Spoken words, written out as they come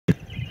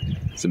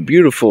It's a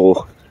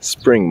beautiful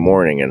spring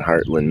morning in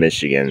Heartland,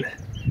 Michigan.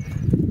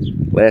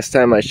 Last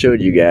time I showed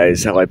you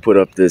guys how I put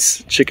up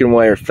this chicken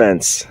wire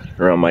fence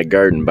around my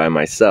garden by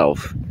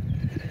myself.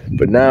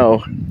 But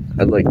now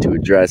I'd like to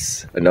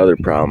address another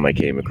problem I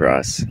came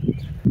across.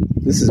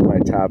 This is my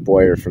top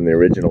wire from the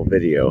original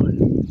video.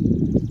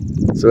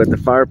 So at the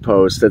far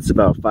post, that's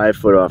about 5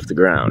 foot off the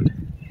ground.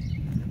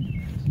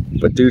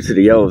 But due to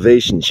the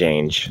elevation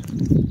change,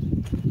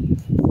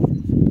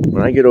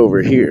 when I get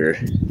over here,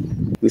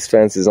 this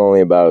fence is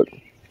only about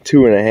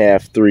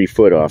 2.5 to 3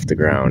 foot off the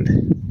ground.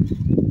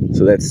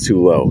 So that's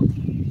too low.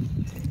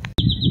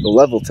 The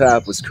level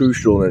top was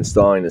crucial in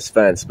installing this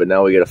fence, but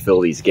now we gotta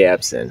fill these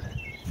gaps in.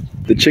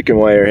 The chicken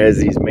wire has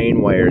these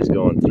main wires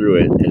going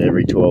through it at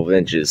every 12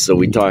 inches, so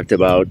we talked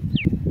about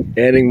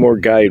adding more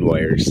guide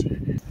wires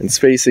and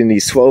spacing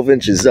these 12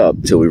 inches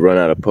up till we run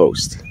out of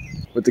post.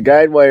 With the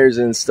guide wires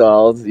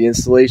installed, the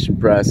installation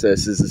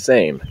process is the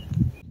same.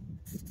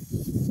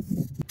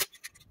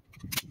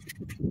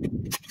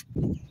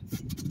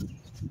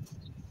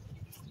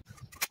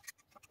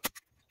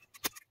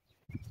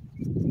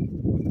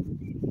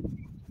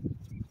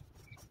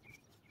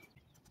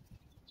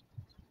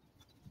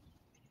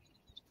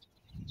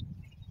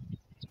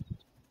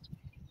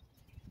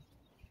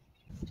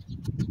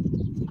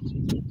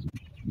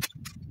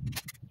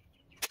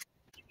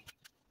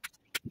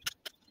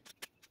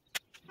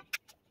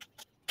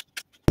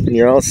 And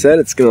you're all set.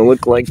 It's gonna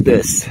look like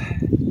this. I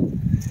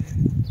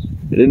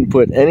didn't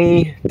put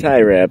any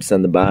tie wraps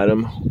on the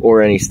bottom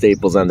or any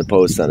staples on the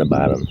posts on the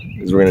bottom,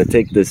 because we're gonna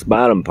take this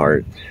bottom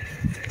part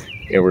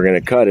and we're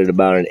gonna cut it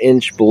about 1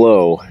 inch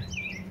below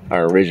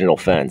our original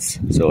fence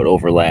so it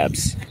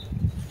overlaps.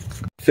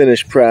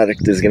 Finished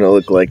product is gonna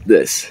look like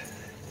this.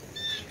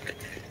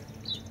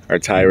 Our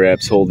tie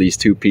wraps hold these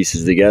two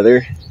pieces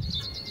together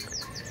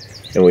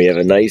and we have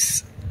a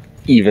nice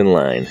even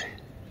line.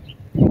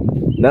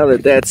 Now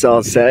that that's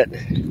all set,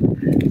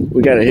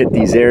 we gotta hit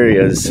these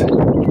areas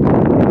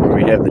where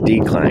we have the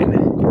decline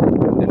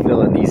and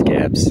fill in these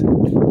gaps.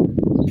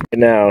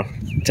 And now,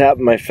 the top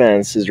of my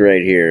fence is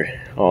right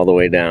here, all the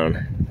way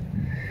down.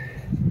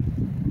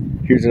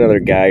 Here's another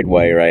guide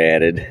wire I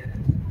added.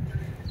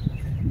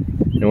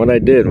 And what I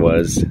did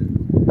was,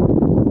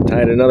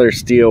 tied another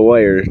steel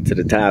wire to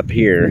the top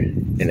here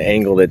and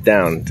angled it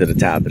down to the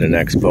top of the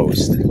next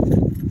post.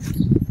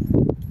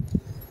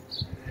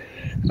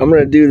 I'm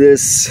going to do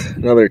this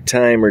another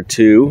time or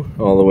two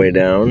all the way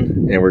down,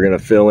 and we're going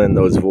to fill in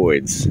those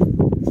voids.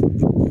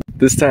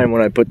 This time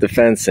when I put the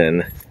fence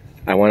in,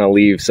 I want to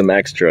leave some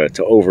extra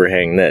to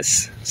overhang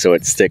this so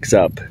it sticks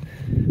up.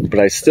 But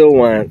I still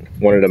want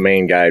one of the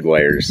main guide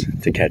wires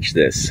to catch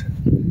this.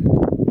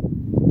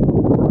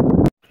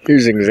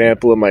 Here's an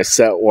example of my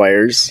set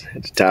wires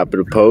at the top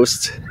of the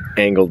post,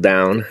 angled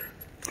down.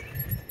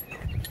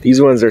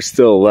 These ones are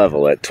still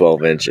level at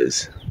 12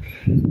 inches.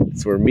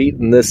 So we're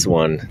meeting this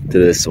one to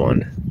this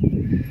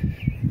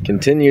one.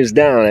 Continues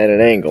down at an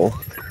angle.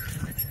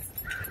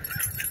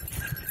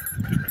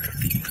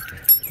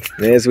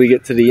 And as we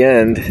get to the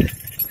end,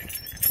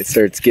 it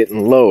starts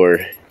getting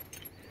lower.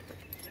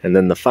 And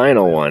then the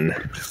final one,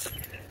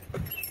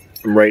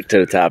 right to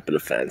the top of the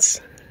fence.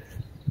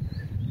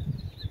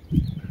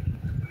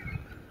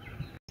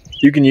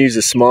 You can use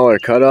a smaller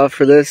cutoff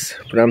for this,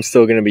 but I'm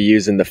still going to be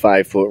using the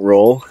 5 foot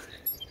roll.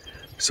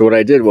 So what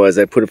I did was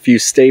I put a few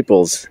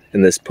staples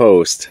in this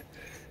post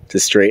to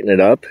straighten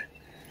it up.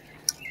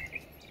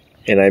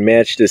 And I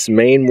matched this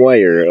main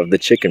wire of the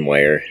chicken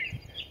wire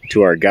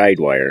to our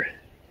guide wire.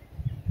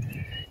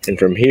 And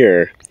from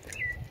here,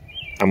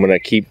 I'm going to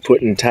keep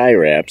putting tie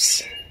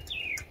wraps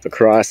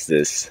across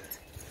this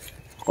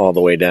all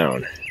the way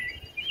down.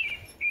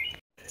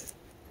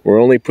 We're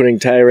only putting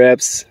tie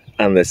wraps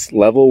on this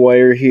level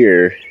wire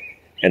here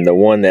and the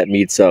one that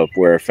meets up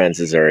where our fence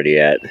is already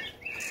at.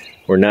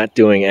 We're not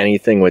doing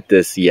anything with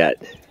this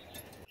yet.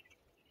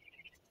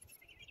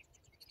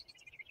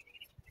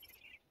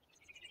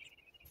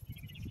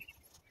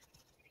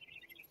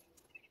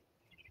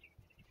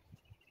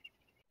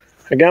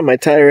 I got my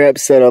tie wrap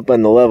set up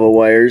on the level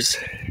wires.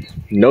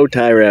 No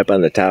tie wrap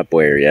on the top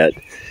wire yet.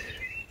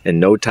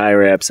 And no tie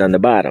wraps on the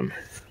bottom,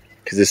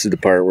 because this is the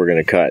part we're going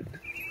to cut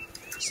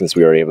since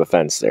we already have a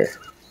fence there.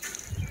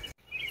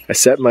 I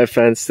set my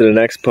fence to the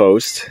next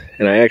post,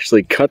 and I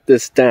actually cut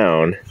this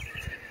down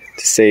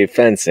to save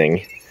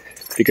fencing,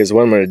 because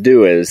what I'm going to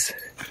do is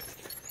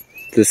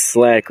this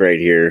slack right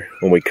here,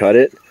 when we cut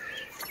it,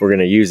 we're going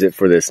to use it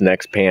for this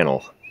next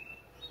panel.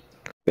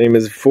 Same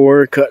as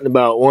before, cutting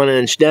about 1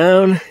 inch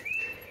down,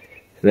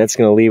 and that's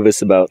going to leave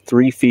us about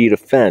 3 feet of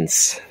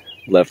fence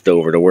left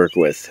over to work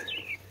with.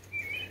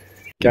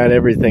 Got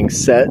everything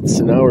set,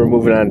 so now we're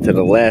moving on to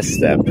the last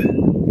step,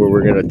 where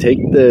we're going to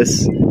take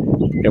this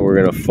and we're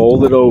going to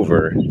fold it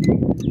over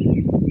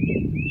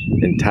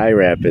and tie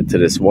wrap it to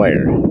this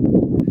wire.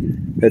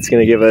 That's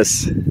going to give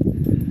us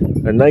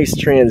a nice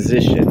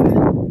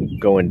transition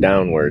going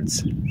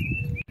downwards.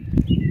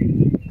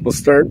 We'll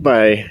start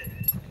by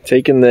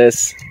taking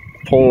this,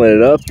 pulling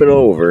it up and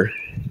over,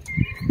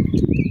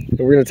 and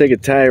we're going to take a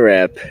tie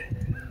wrap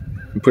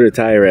and put a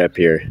tie wrap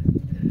here.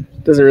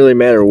 Doesn't really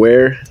matter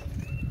where,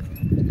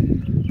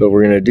 but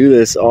we're going to do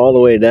this all the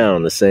way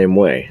down the same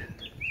way.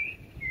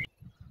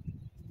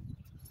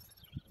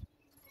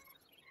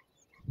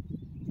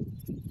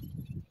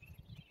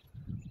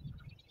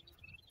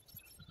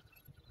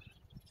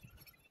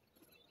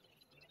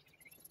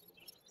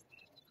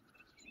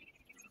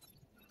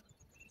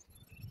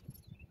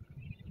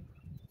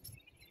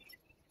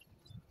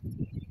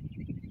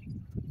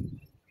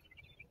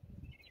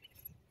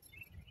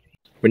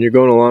 When you're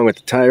going along with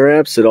the tie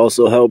wraps, it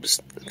also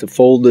helps to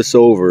fold this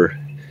over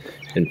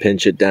and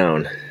pinch it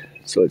down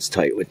so it's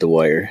tight with the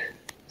wire.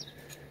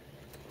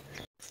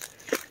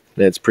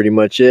 That's pretty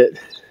much it.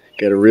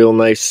 Got a real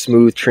nice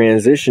smooth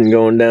transition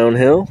going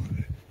downhill.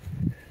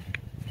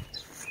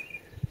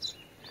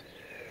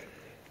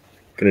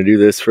 Gonna do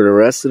this for the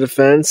rest of the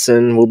fence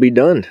and we'll be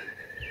done.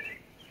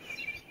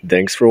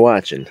 Thanks for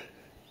watching.